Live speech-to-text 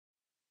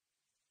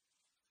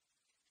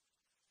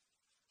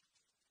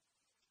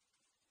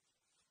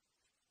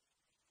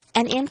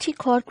An empty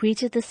court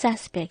greeted the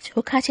suspect,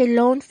 who cut a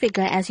lone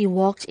figure as he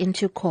walked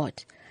into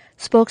court.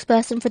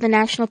 Spokesperson for the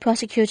National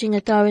Prosecuting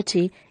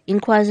Authority in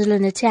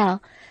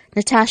KwaZulu-Natal,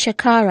 Natasha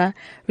Kara,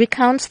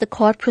 recounts the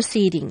court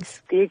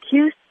proceedings. The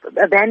accused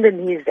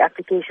abandoned his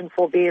application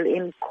for bail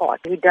in court.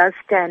 He does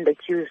stand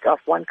accused of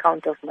 1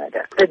 count of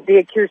murder. But the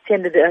accused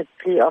tendered a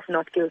plea of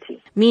not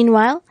guilty.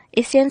 Meanwhile,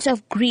 a sense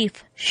of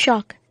grief,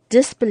 shock,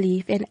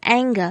 disbelief and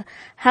anger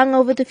hung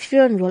over the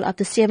funeral of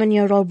the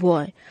 7-year-old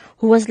boy,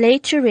 who was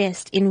laid to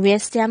rest in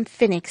West Ham,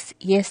 Phoenix,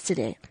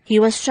 yesterday. He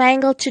was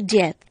strangled to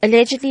death,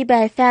 allegedly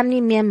by a family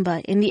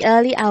member, in the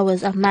early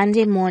hours of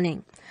Monday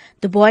morning.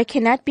 The boy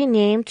cannot be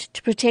named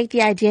to protect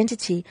the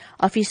identity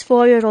of his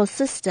 4-year-old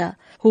sister,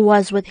 who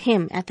was with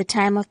him at the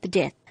time of the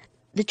death.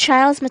 The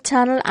child's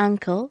maternal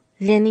uncle,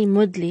 Lenny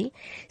Mudley,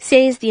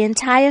 says the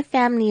entire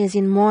family is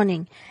in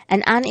mourning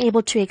and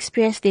unable to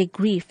express their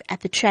grief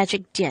at the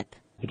tragic death.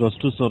 It was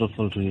too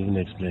sorrowful to even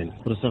explain.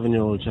 For a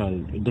 7-year-old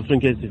child, a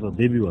different case if a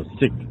baby was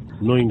sick,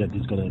 knowing that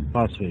he's going to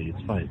pass away,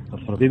 it's fine. But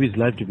for a baby's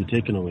life to be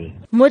taken away.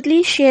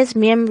 Mudley shares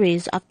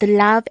memories of the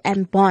love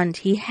and bond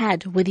he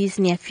had with his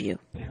nephew.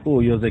 Oh,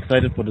 he was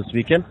excited for this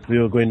weekend. We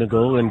were going to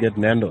go and get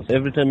Nando's.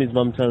 Every time his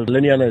mom tells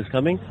Leniana is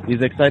coming,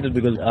 he's excited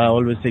because I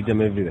always take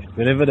them everywhere.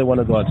 Wherever they want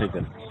to go, I take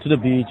them. To the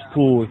beach,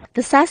 pool.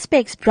 The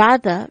suspect's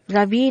brother,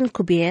 Raveen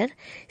Kuber,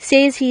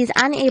 says he is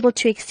unable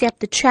to accept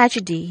the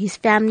tragedy his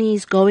family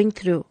is going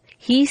through.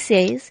 He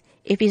says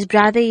if his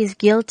brother is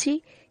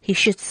guilty, he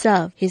should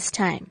serve his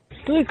time.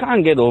 Still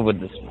can't get over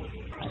this.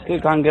 Still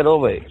can't get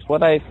over it.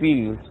 What I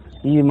feel,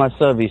 he must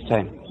serve his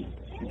time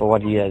for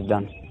what he has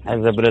done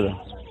as a brother.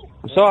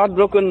 I'm so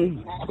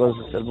heartbroken because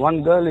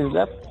one girl is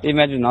left.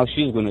 Imagine how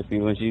she's going to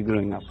feel when she's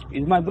growing up.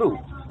 He's my bro,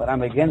 but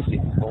I'm against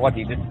it for what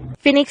he did.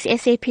 Phoenix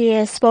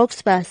SAPS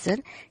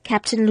spokesperson,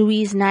 Captain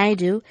Louise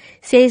Naidu,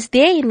 says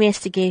their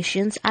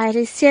investigations are at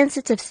a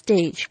sensitive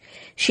stage.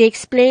 She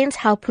explains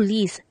how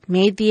police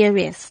made the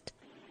arrest.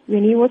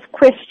 When he was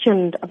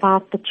questioned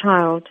about the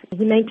child,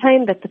 he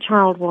maintained that the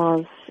child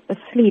was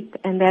asleep,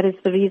 and that is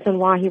the reason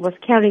why he was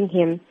carrying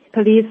him.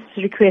 Police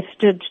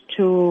requested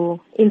to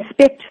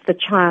inspect the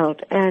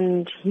child,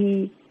 and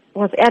he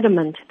was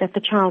adamant that the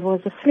child was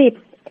asleep,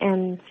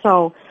 and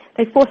so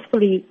they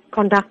forcefully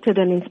conducted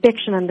an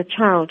inspection on the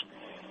child,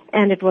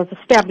 and it was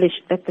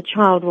established that the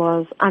child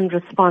was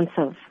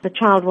unresponsive. The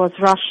child was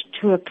rushed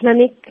to a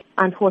clinic.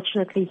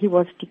 Unfortunately, he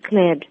was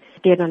declared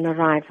dead on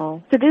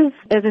arrival. It is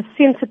at a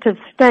sensitive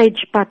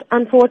stage, but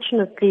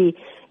unfortunately,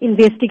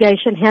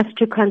 investigation has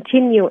to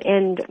continue,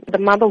 and the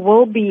mother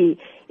will be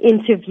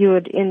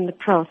interviewed in the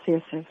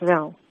process as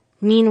well.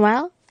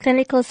 Meanwhile,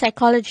 clinical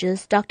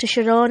psychologist Dr.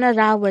 Sharona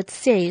Rawat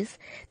says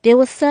there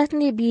will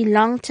certainly be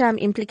long-term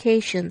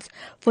implications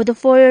for the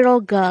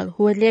 4-year-old girl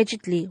who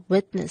allegedly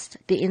witnessed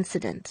the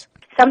incident.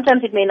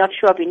 Sometimes it may not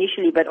show up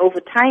initially, but over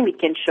time it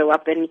can show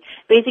up. And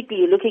basically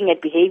you're looking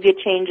at behavior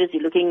changes,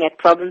 you're looking at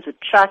problems with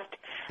trust.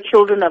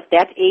 Children of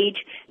that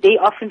age, they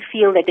often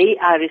feel that they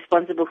are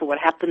responsible for what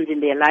happens in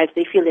their lives.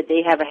 They feel that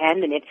they have a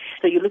hand in it.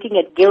 So you're looking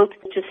at guilt.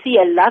 To see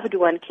a loved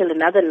one kill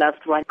another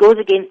loved one goes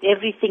against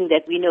everything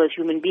that we know as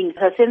human beings.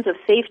 Her sense of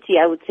safety,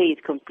 I would say, is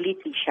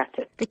completely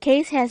shattered. The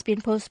case has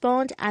been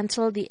postponed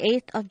until the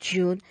 8th of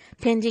June,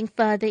 pending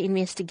further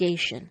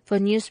investigation. For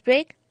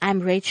Newsbreak,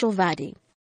 I'm Rachel Vadi.